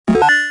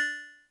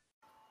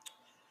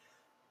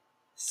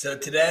So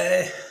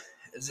today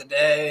is a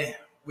day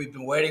we've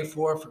been waiting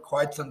for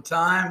quite some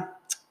time.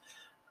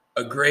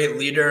 A great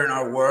leader in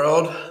our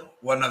world,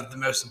 one of the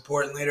most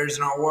important leaders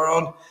in our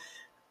world,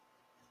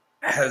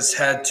 has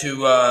had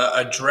to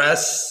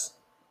address,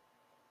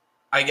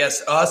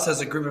 us as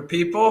a group of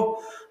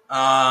people.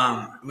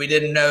 We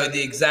didn't know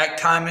the exact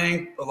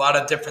timing. A lot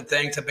of different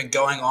things have been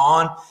going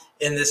on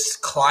in this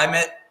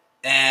climate.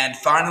 And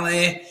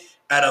finally,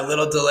 at a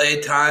little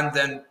delayed time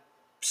than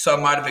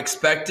some might have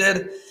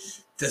expected,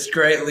 this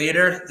great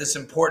leader, this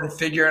important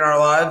figure in our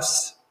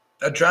lives,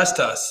 addressed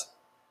us.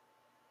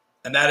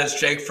 And that is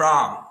Jake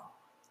Fromm,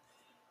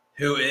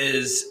 who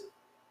is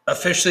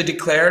officially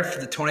declared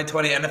for the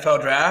 2020 NFL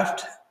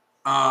Draft.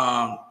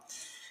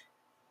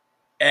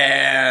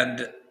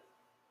 And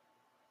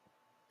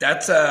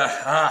that's there's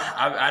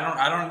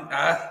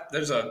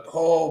a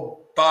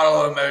whole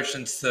bottle of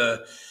emotions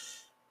to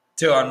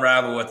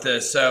unravel with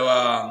this.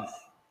 So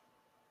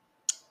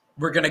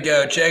we're going to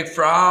go Jake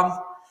Fromm,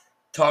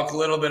 talk a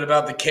little bit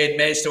about the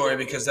Cade story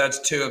because that's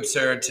too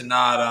absurd to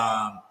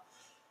not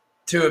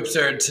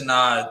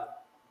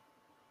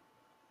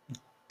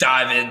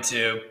dive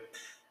into.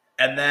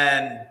 And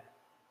then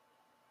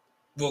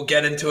we'll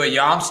get into a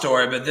Yom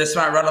story, but this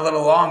might run a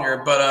little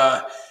longer.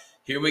 But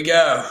here we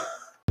go.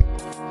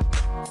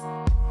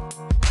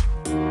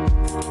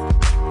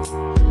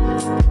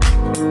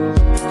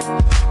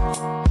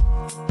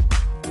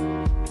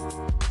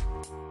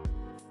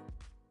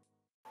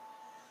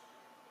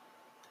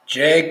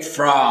 Jake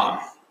Fromm,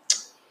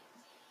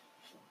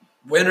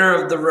 winner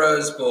of the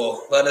Rose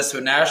Bowl, led us to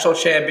a national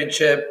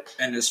championship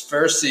in his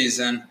first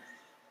season,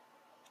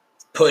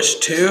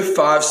 pushed 2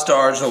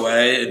 5-stars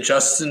away,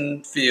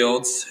 Justin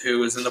Fields, who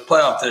was in the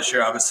playoff this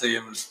year, obviously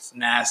it was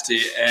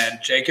nasty, and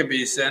Jacob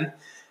Eason,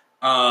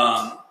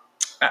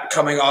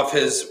 coming off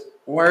his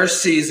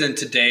worst season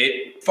to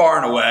date,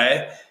 far and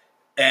away,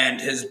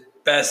 and his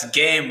best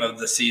game of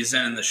the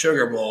season in the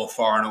Sugar Bowl,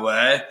 far and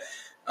away,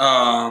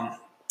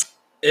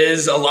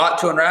 is a lot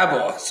to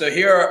unravel. So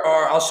here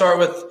are, I'll start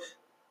with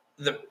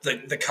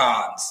the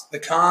cons. The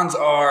cons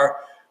are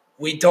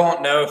we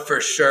don't know for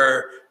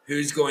sure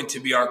who's going to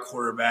be our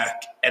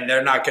quarterback, and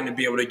they're not going to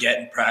be able to get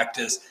in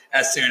practice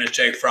as soon as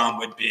Jake Fromm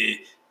would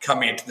be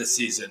coming into the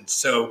season.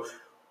 So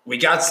we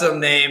got some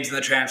names in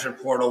the transfer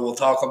portal. We'll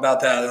talk about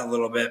that in a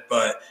little bit,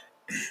 but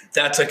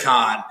that's a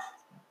con.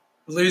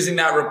 Losing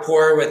that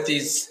rapport with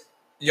these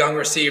young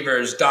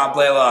receivers, Don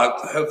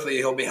Blaylock, hopefully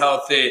he'll be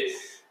healthy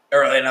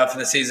early enough in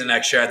the season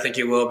next year. I think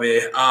he will be.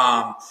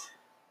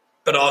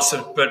 But most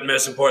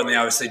importantly,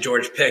 obviously,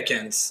 George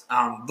Pickens.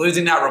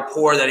 Losing that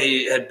rapport that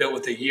he had built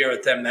with a year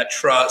with them, that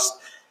trust,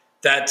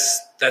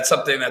 that's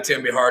something that's going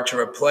to be hard to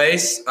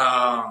replace.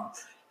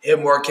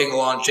 Him working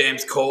along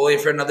James Coley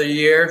for another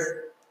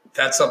year,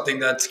 that's something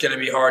that's going to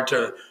be hard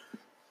to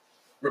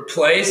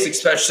replace,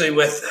 especially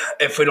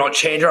if we don't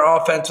change our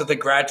offense with a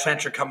grad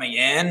transfer coming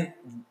in.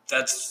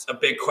 That's a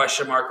big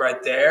question mark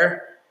right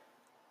there.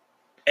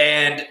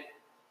 And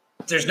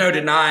there's no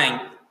denying,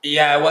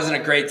 it wasn't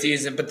a great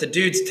season, but the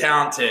dude's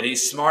talented.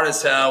 He's smart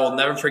as hell. We'll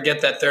never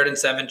forget that 3rd and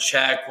 7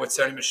 check with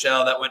Sony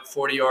Michel that went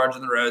 40 yards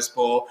in the Rose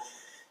Bowl.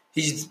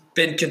 He's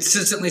been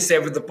consistently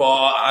safe with the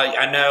ball.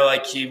 I know,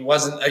 he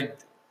wasn't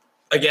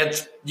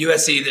against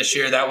USC this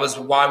year. That was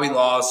why we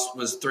lost.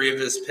 Was 3 of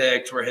his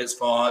picks were his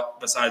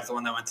fault, besides the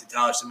one that went through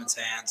Tyler Simmons'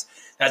 hands.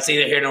 That's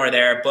neither here nor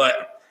there,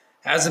 but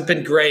hasn't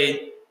been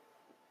great.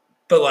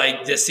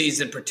 But this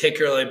season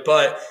particularly,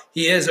 but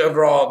he is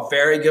overall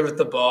very good with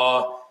the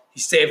ball.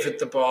 He's safe with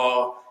the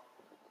ball,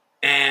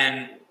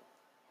 and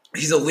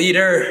he's a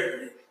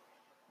leader.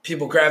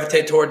 People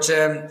gravitate towards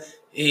him.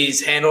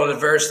 He's handled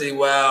adversity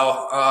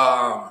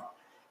well,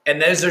 and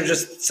those are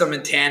just some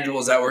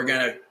intangibles that we're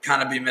going to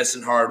kind of be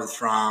missing hard with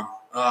Fromm.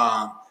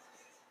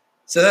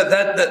 So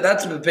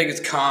that's the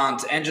biggest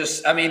cons, and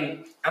I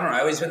don't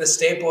know. He's been the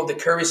staple of the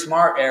Kirby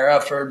Smart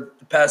era for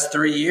the past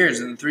 3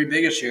 years and the 3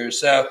 biggest years.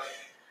 So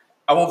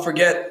I won't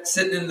forget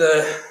sitting in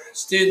the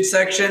student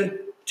section,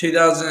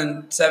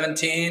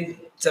 2017,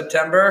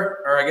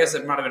 September, or I guess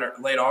it might have been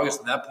late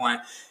August at that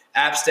point.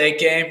 App State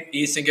game,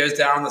 Easton goes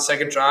down on the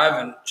second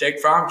drive, and Jake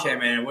Fromm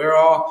came in, and we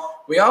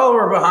all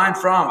were behind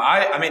Fromm.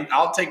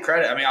 I'll take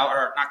credit.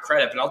 Not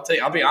credit, but I'll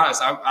be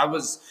honest. I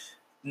was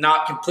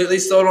not completely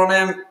sold on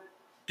him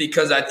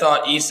because I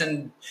thought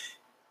Easton.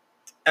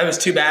 It was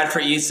too bad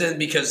for Easton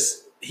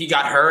because he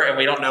got hurt, and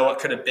we don't know what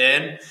could have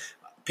been.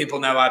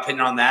 People know my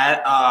opinion on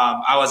that.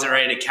 I wasn't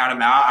ready to count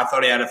him out. I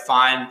thought he had a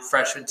fine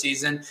freshman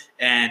season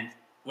and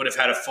would have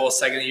had a full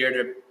second year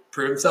to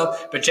prove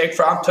himself. But Jake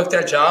Fromm took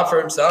that job for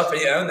himself,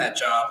 and he owned that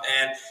job,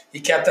 and he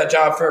kept that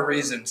job for a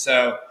reason.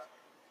 So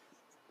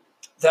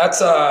that's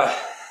that's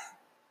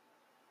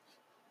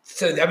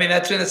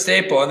been a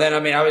staple. And then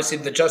obviously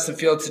the Justin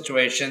Fields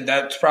situation,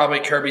 that's probably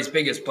Kirby's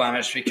biggest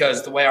blemish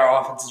because the way our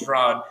offense is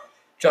run,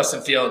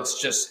 Justin Fields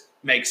just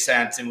makes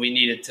sense, and we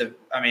needed to.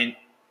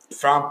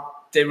 Fromm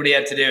did what he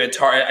had to do. It's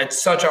hard. It's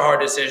such a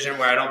hard decision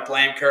where I don't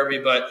blame Kirby,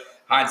 but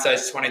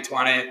hindsight's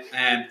 2020,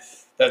 and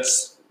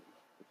that's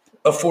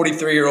a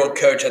 43-year-old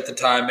coach at the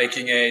time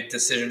making a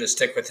decision to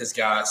stick with his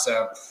guy.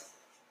 So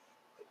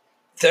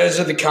those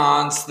are the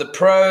cons. The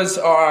pros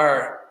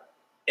are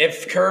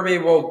if Kirby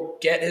will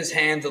get his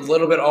hands a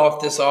little bit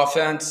off this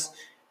offense,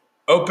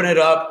 open it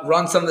up,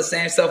 run some of the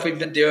same stuff we've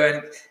been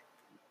doing,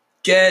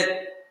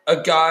 get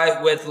a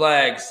guy with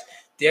legs,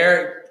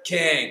 Derek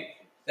King.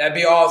 That'd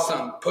be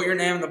awesome. Put your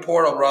name in the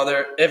portal,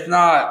 brother. If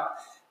not,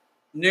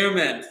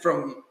 Newman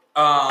from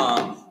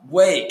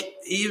Wake.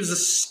 He was a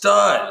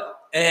stud.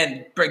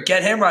 And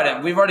get him right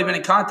in. We've already been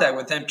in contact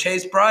with him.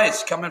 Chase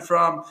Bryce coming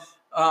from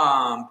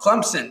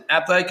Clemson,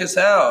 athletic as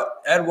hell.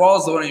 Ed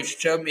Wall's the one who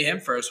showed me him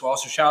first. Well,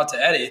 also shout out to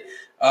Eddie.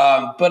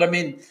 But, I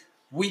mean,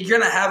 we're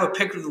going to have a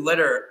pick of the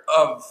litter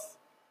of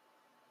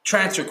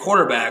transfer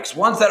quarterbacks,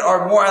 ones that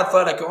are more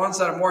athletic, ones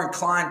that are more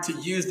inclined to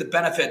use the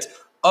benefits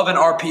of an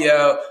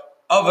RPO,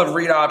 of a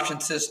read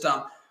option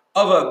system,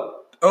 of a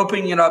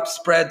opening it up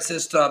spread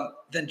system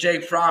than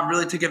Jake Fromm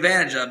really took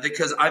advantage of.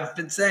 Because I've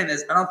been saying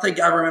this, I don't think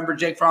I remember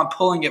Jake Fromm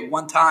pulling it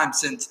one time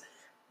since,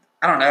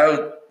 I don't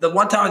know, the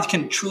one time I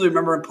can truly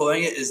remember him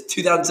pulling it is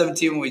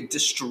 2017 when we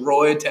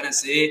destroyed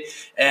Tennessee,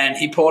 and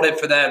he pulled it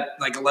for that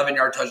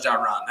 11-yard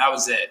touchdown run. That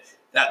was it.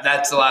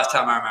 That's the last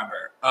time I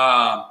remember.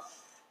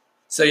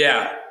 So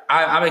yeah,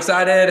 I'm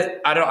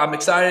excited. I'm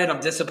excited. I'm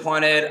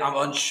disappointed. I'm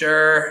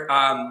unsure.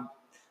 I'm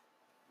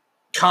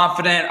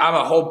confident. I'm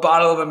a whole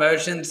bottle of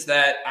emotions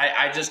that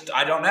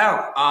I don't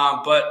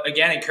know. But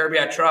again, in Kirby,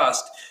 I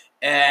trust.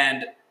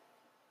 And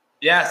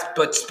yes,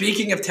 but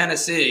speaking of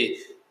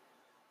Tennessee,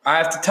 I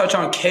have to touch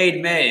on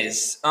Cade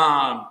Mays.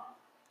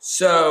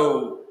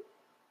 So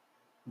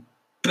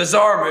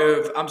bizarre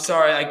move. I'm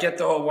sorry. I get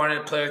the whole wanting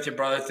to play with your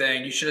brother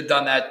thing. You should have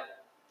done that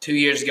 2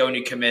 years ago when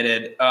you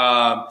committed.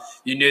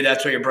 You knew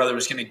that's where your brother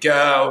was going to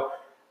go.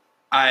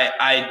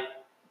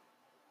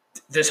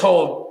 This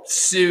whole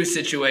sue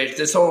situation,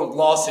 this whole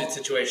lawsuit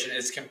situation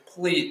is a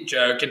complete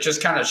joke. It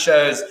just kind of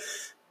shows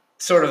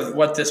sort of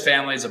what this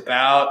family is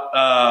about,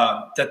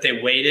 that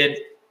they waited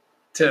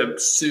to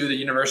sue the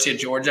University of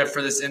Georgia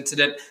for this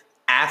incident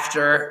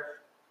after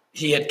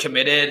he had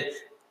committed,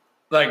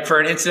 for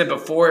an incident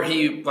before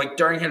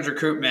during his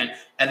recruitment,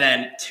 and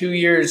then 2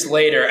 years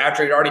later,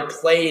 after he'd already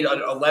played an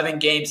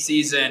 11-game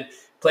season,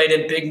 played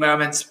in big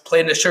moments,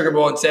 played in the Sugar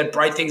Bowl, and said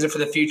bright things are for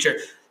the future.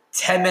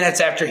 10 minutes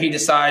after he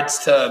decides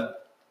to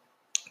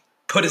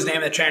put his name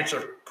in the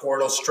transfer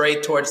portal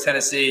straight towards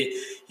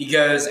Tennessee, he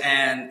goes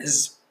and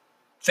his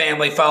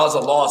family files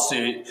a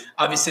lawsuit.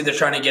 Obviously, they're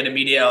trying to get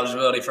immediate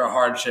eligibility for a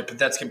hardship, but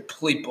that's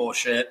complete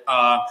bullshit.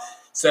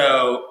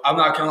 So I'm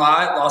not going to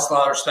lie, lost a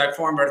lot of respect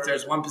for him, but if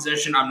there's one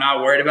position I'm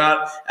not worried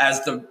about,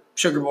 as the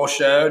Sugar Bowl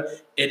showed,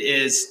 it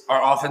is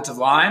our offensive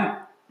line.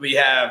 We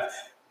have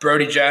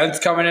Brody Jones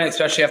coming in,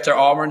 especially after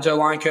Auburn's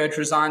O-line coach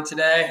resigned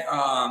today.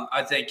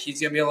 I think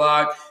he's going to be a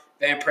lock.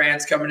 Van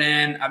Prant's coming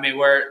in. I mean,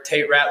 we're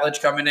Tate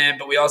Ratledge coming in,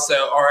 but we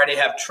also already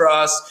have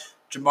Truss,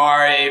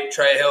 Jamari,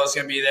 Trey Hill is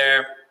going to be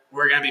there.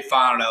 We're going to be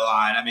fine on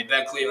O-line. I mean,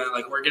 Ben Cleveland,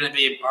 we're going to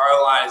be – our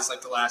O-line is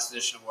the last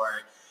position of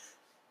worry.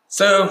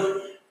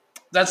 So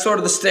that's sort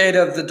of the state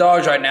of the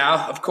Dogs right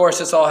now. Of course,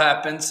 this all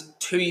happens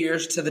 2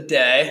 years to the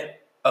day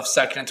of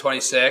 2nd and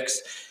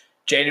 26,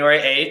 January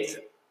 8th.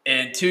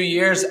 In 2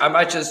 years, I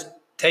might just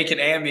take an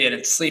Ambien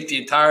and sleep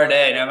the entire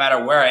day no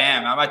matter where I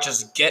am. I might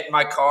just get in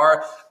my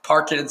car,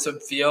 park it in some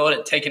field,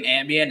 and take an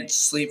Ambien and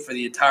sleep for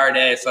the entire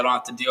day so I don't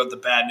have to deal with the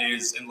bad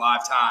news in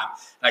live time.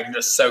 And I can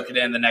just soak it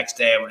in the next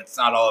day when it's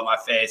not all in my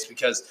face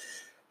because,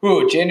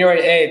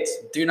 January 8th,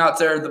 do not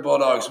serve the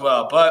Bulldogs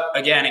well. But,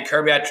 again, in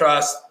Kirby I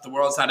trust. The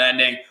world's not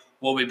ending.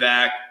 We'll be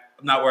back.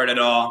 I'm not worried at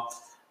all.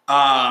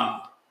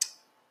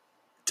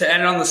 To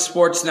end on the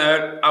sports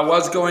note, I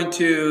was going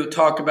to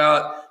talk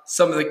about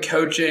some of the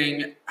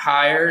coaching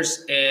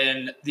hires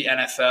in the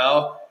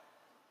NFL.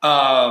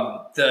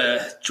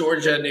 The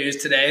Georgia news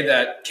today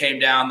that came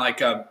down like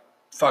a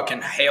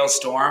fucking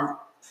hailstorm.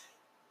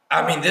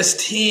 I mean,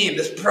 this team,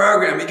 this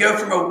program, you go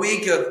from a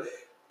week of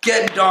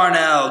getting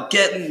Darnell,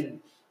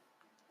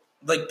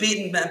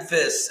 beating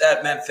Memphis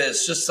at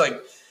Memphis, just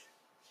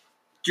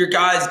your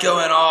guys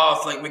going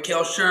off,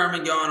 Mikael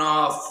Sherman going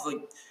off,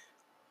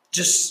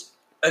 just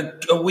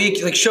a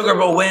week, Sugar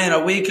Bowl win,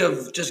 a week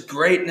of just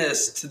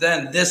greatness, to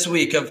then this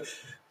week of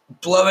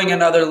blowing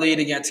another lead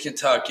against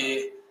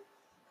Kentucky.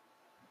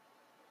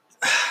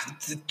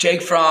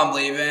 Jake Fromm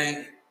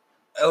leaving.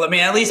 I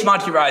mean, at least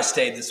Monty Rice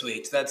stayed this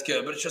week, so that's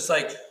good. But it's just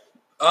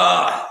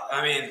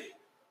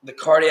the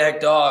cardiac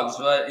Dogs.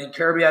 But in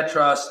Kirby, I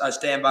trust. I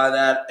stand by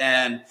that.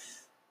 And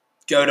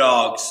go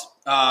Dogs.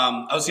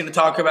 I was going to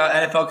talk about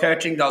NFL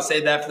coaching, but I'll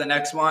save that for the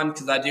next one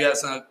because I do have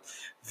some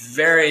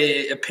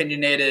very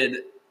opinionated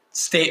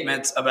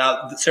statements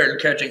about certain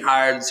coaching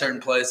hires in certain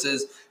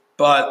places.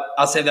 But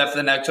I'll save that for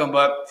the next one.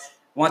 But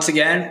once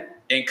again,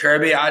 in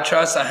Kirby, I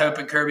trust. I hope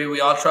in Kirby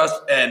we all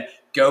trust. And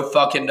go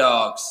fucking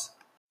Dogs.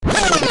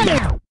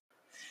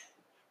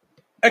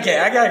 Okay,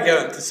 I got to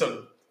go into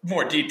some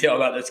more detail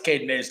about this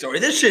Cade Mays story.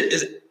 This shit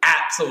is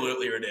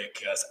absolutely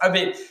ridiculous. I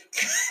mean,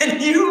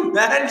 can you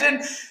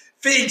imagine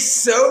being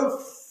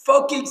so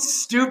fucking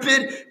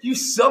stupid? You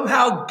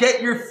somehow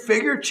get your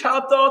finger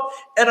chopped off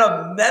in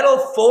a metal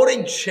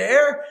folding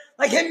chair?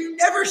 Like, have you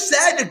never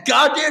sat in a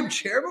goddamn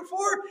chair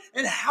before?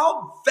 And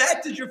how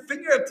fat does your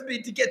finger have to be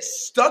to get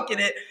stuck in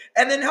it?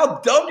 And then how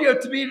dumb do you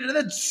have to be to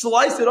then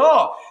slice it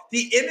off?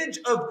 The image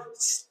of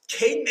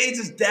Cade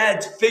Mays'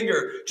 dad's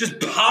finger just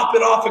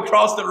popping off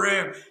across the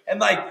room and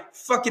like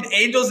fucking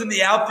angels in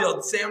the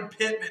outfield, Sam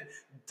Pittman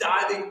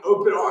diving,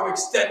 open arm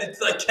extended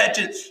to like catch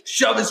it,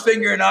 shove his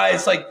finger in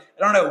ice. Like, I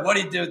don't know what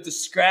he did with the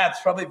scraps,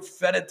 probably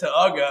fed it to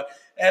Uga.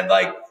 And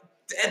like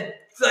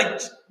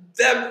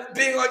them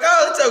being like,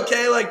 oh, it's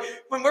okay. Like,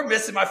 when we're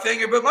missing my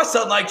finger, but my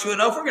son likes you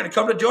enough. We're going to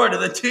come to Georgia.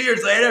 Then 2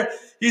 years later,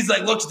 he's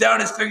like, looks down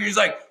at his finger. He's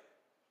like,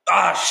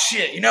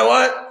 shit, you know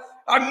what?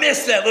 I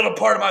missed that little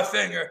part of my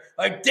finger.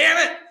 Like, damn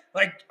it.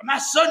 Like, my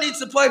son needs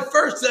to play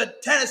first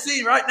at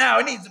Tennessee right now.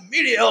 He needs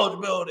immediate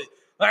eligibility.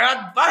 Like,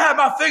 if I had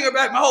my finger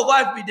back, my whole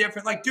life would be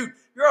different. Like, dude,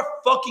 you're a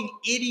fucking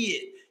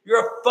idiot. You're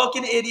a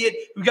fucking idiot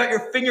who got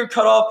your finger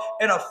cut off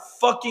in a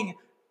fucking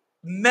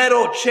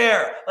metal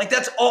chair. Like,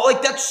 that's all.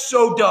 Like, that's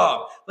so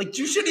dumb. Like,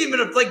 you shouldn't even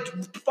have, like,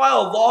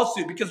 file a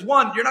lawsuit because,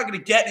 one, you're not going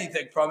to get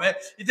anything from it.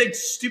 You think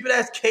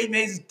stupid-ass Cade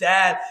Mays'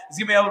 dad is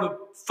going to be able to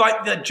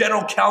fight the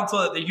general counsel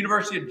that the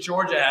University of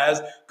Georgia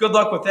has. Good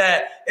luck with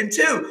that. And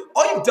two,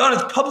 all you've done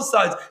is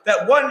publicize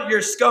that, one, you're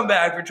a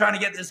scumbag for trying to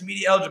get this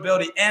media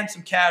eligibility and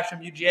some cash from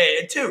UGA.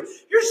 And two,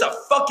 you're just a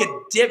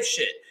fucking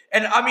dipshit.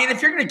 And, I mean,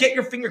 if you're going to get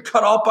your finger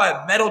cut off by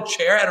a metal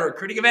chair at a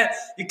recruiting event,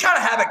 you kind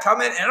of have it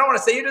coming. And I don't want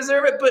to say you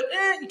deserve it, but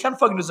you kind of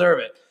fucking deserve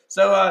it.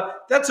 So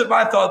that's what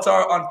my thoughts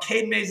are on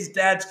Cade Mays'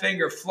 dad's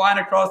finger flying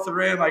across the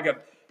room like a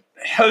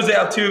Jose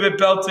Altuve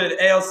belted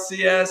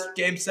ALCS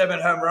Game 7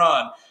 home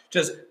run.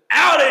 Just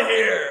out of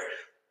here.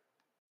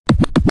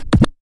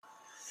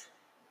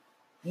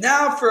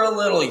 Now for a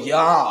little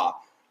yaw.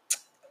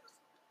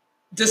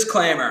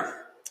 Disclaimer.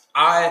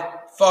 I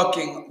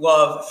fucking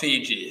love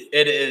Fiji.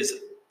 It is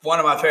one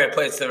of my favorite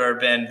places I've ever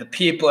been. The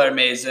people are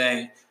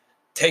amazing.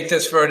 Take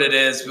this for what it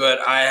is, but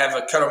I have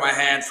a cut on my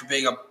hand for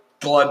being a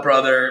blood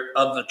brother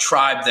of the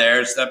tribe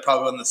there. So that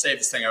probably wasn't the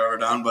safest thing I've ever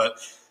done, but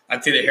I'm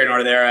neither here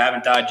nor there. I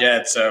haven't died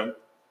yet, so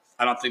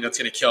I don't think that's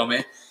going to kill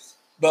me.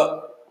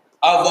 But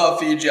I love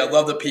Fiji. I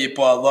love the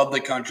people. I love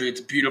the country.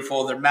 It's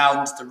beautiful. The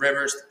mountains, the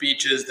rivers, the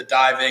beaches, the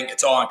diving.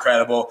 It's all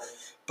incredible.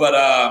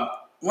 But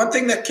one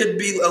thing that could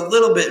be a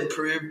little bit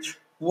improved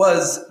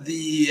was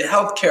the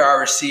healthcare I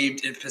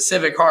received in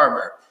Pacific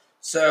Harbor.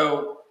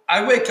 So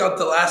I wake up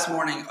the last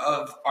morning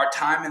of our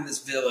time in this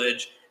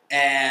village,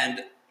 and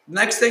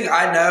next thing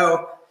I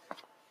know,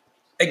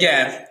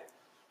 again,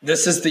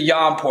 this is the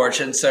yawn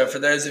portion. So for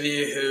those of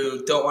you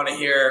who don't want to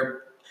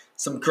hear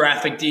some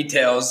graphic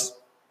details,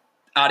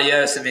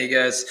 adios,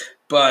 amigos.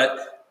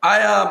 But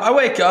I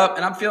wake up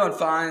and I'm feeling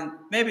fine.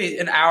 Maybe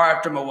an hour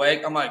after I'm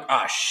awake, I'm like,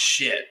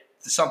 shit,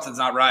 something's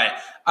not right.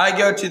 I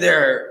go to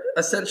their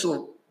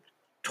essential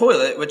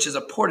toilet, which is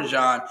a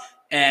porta-john,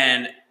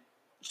 and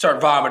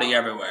start vomiting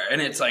everywhere.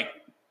 And it's like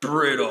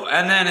brutal.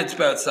 And then it's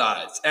both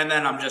sides. And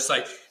then I'm just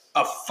like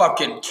a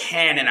fucking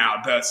cannon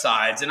out both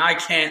sides. And I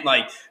can't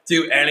like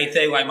do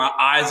anything. Like my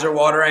eyes are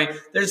watering.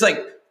 There's like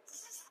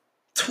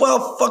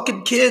 12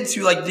 fucking kids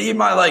who like need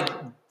my like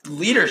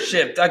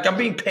leadership. Like I'm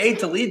being paid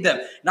to lead them.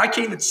 And I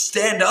can't even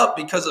stand up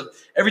because of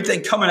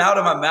everything coming out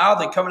of my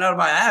mouth and coming out of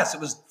my ass. It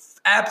was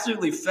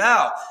absolutely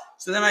foul.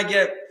 So then I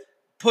get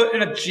put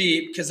in a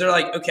Jeep because they're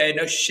like, okay,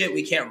 no shit,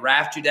 we can't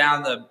raft you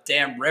down the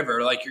damn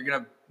river. Like you're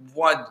going to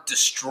want to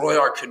destroy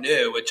our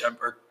canoe,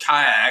 or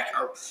kayak,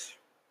 or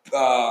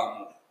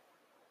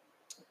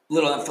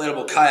little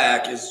inflatable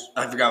kayak is,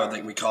 I forgot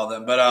what we call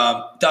them,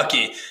 but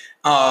ducky.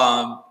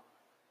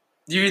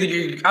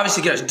 You're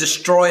obviously going to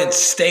destroy and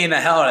stain the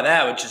hell out of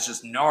that, which is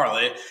just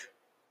gnarly.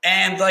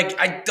 And like,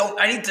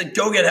 I need to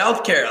go get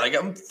healthcare. Like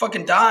I'm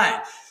fucking dying.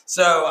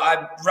 So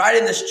I ride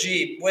in this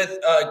Jeep with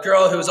a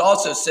girl who was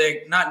also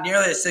sick, not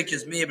nearly as sick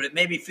as me, but it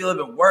made me feel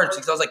even worse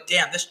because I was like,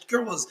 damn, this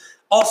girl was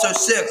also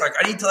sick. Like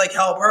I need to like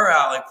help her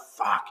out. Like,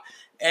 fuck.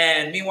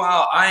 And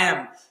meanwhile, I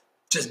am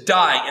just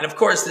dying. And of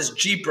course, this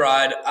Jeep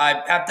ride,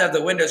 I have to have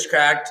the windows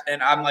cracked,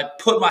 and I'm like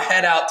putting my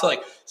head out to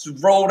like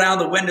roll down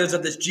the windows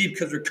of this Jeep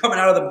because we're coming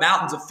out of the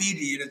mountains of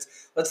Fiji. And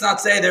let's not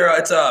say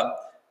it's a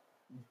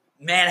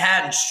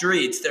Manhattan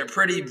streets. They're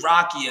pretty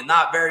rocky and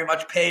not very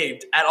much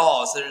paved at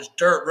all. So there's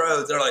dirt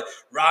roads. They're like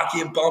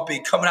rocky and bumpy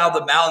coming out of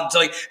the mountains.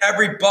 Like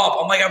every bump,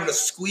 I'm like having to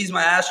squeeze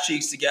my ass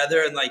cheeks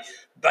together and like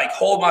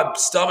hold my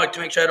stomach to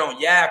make sure I don't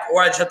yak,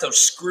 or I just have to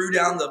screw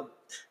down the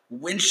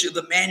windshield,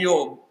 the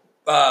manual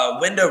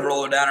window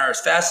roller down there as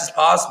fast as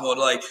possible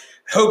to like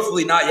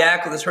hopefully not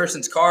yak with this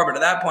person's car. But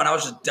at that point, I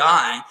was just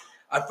dying.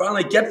 I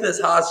finally get to this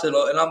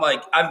hospital, and I'm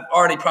like, I've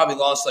already probably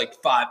lost like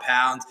 5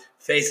 pounds.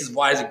 Face as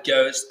white as a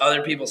ghost.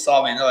 Other people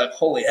saw me and they're like,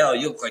 holy hell,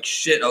 you look like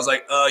shit. I was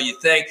like, oh, you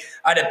think?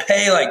 I had to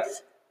pay like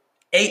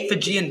 $8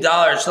 Fijian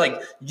to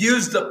like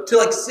to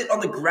like sit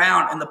on the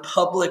ground in the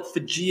public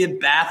Fijian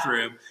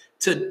bathroom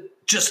to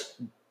just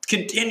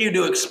continue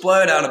to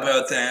explode out of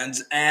both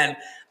ends. And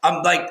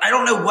I'm like, I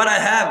don't know what I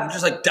have. I'm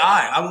just like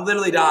dying. I'm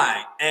literally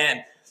dying.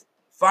 And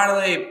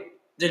finally,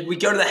 we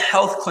go to the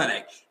health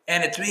clinic,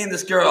 and it's me and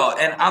this girl,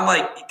 and I'm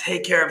like,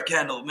 take care of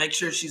Kendall, make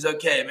sure she's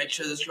okay, make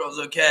sure this girl's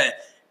okay.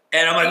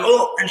 And I'm like,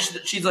 oh, and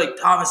she's like,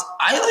 Thomas,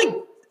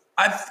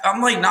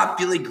 I'm like not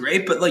feeling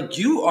great, but like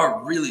you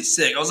are really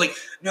sick. I was like,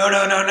 no.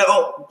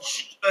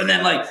 And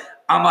then like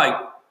I'm like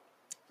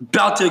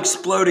about to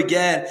explode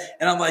again,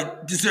 and I'm like,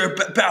 is there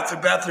a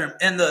bathroom?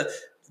 And the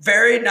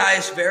very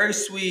nice, very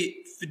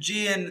sweet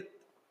Fijian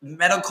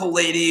medical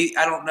lady,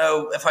 I don't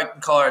know if I can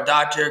call her a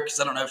doctor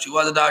because I don't know if she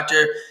was a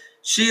doctor.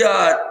 She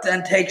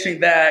then takes me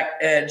back,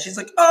 and she's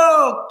like,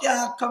 oh,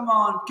 yeah, come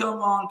on.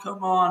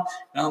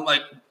 And I'm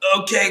like,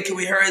 okay, can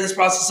we hurry this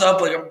process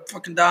up? Like, I'm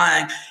fucking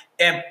dying.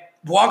 And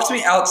walks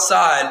me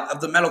outside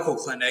of the medical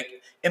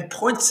clinic and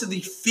points to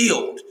the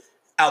field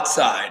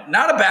outside.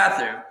 Not a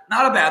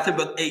bathroom,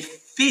 but a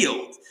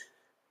field.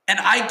 And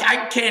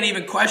I can't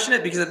even question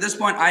it because at this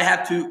point I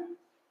have to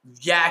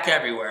yak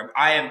everywhere.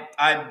 I'm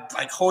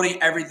like holding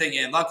everything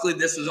in. Luckily,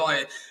 this was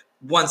only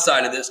one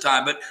side of this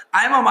time, but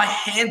I'm on my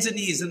hands and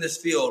knees in this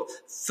field,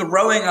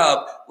 throwing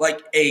up like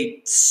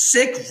a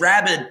sick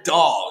rabid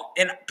dog,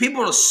 and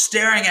people are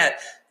staring at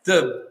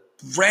the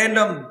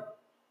random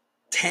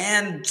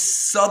tan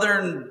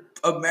Southern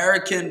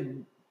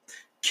American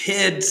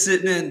kid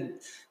sitting in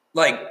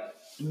like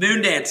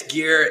moon dance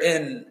gear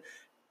in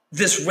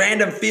this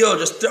random field,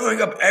 just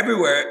throwing up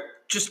everywhere,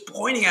 just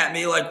pointing at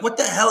me like, what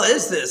the hell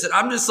is this? And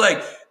I'm just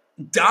like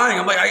dying.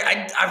 I'm like,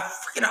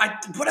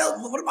 what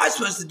am I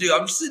supposed to do?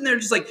 I'm just sitting there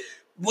just like,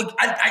 look,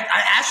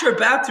 I asked for a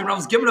bathroom and I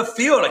was given a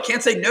field. I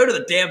can't say no to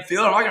the damn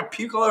field. I'm not going to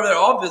puke all over their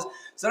office.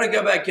 So then I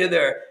go back in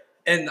there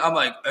and I'm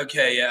like,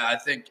 okay, yeah, I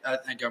think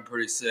I'm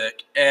pretty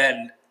sick.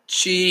 And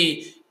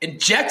she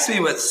injects me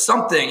with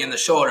something in the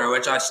shoulder,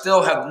 which I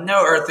still have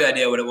no earthly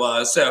idea what it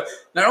was. So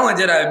not only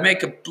did I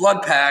make a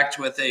blood pact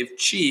with a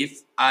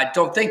chief, I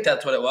don't think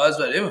that's what it was,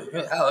 but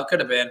hell, it could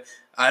have been.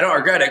 I don't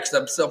regret it because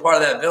I'm still part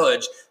of that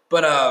village.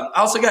 But I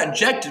also got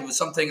injected with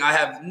something. I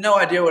have no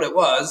idea what it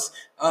was.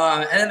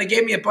 And then they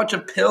gave me a bunch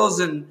of pills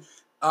and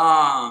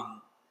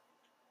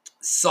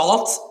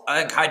salts,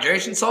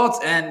 hydration salts.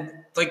 And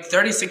like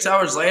 36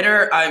 hours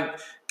later, I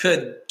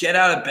could get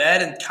out of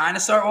bed and kind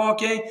of start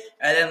walking.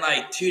 And then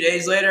like 2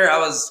 days later,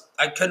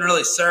 I couldn't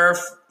really surf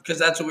because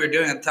that's what we were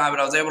doing at the time. But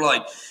I was able to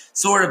like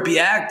sort of be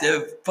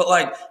active. But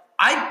like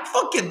I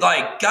fucking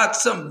like got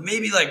some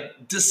maybe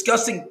like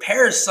disgusting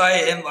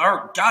parasite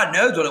or God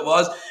knows what it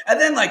was.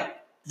 And then like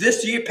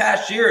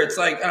past year, it's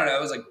like, I don't know,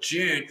 it was like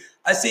June.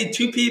 I see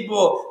two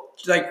people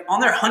like on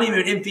their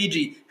honeymoon in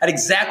Fiji had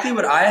exactly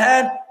what I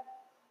had,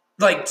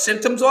 like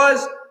symptoms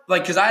wise,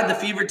 like because I had the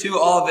fever too,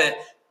 all of it.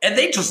 And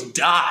they just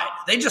died.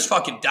 They just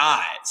fucking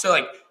died. So,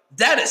 like,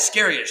 that is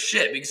scary as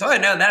shit. Because if I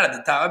had known that at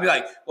the time, I'd be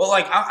like, well,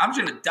 like, I'm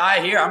just going to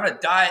die here. I'm going to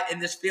die in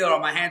this field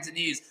on my hands and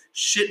knees,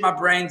 shit my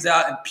brains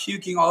out and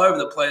puking all over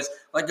the place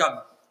like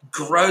a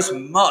gross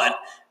mutt.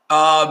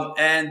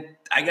 And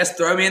I guess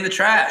throw me in the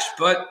trash.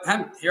 But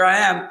here I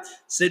am,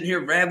 sitting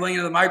here rambling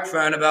into the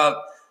microphone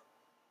about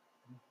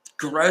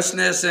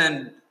grossness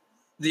and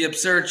the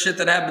absurd shit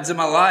that happens in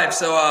my life.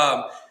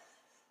 So,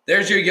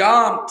 there's your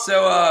Yom.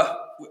 So,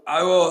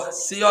 I will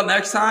see y'all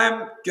next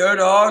time. Go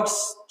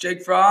Dogs.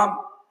 Jake Fromm.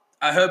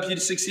 I hope you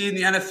succeed in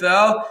the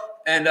NFL.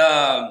 And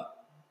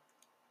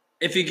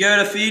if you go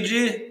to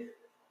Fiji,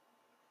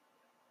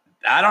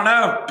 I don't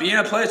know, be in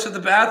a place with a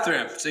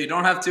bathroom so you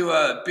don't have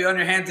to be on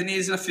your hands and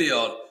knees in a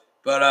field.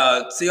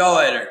 But see y'all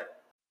later.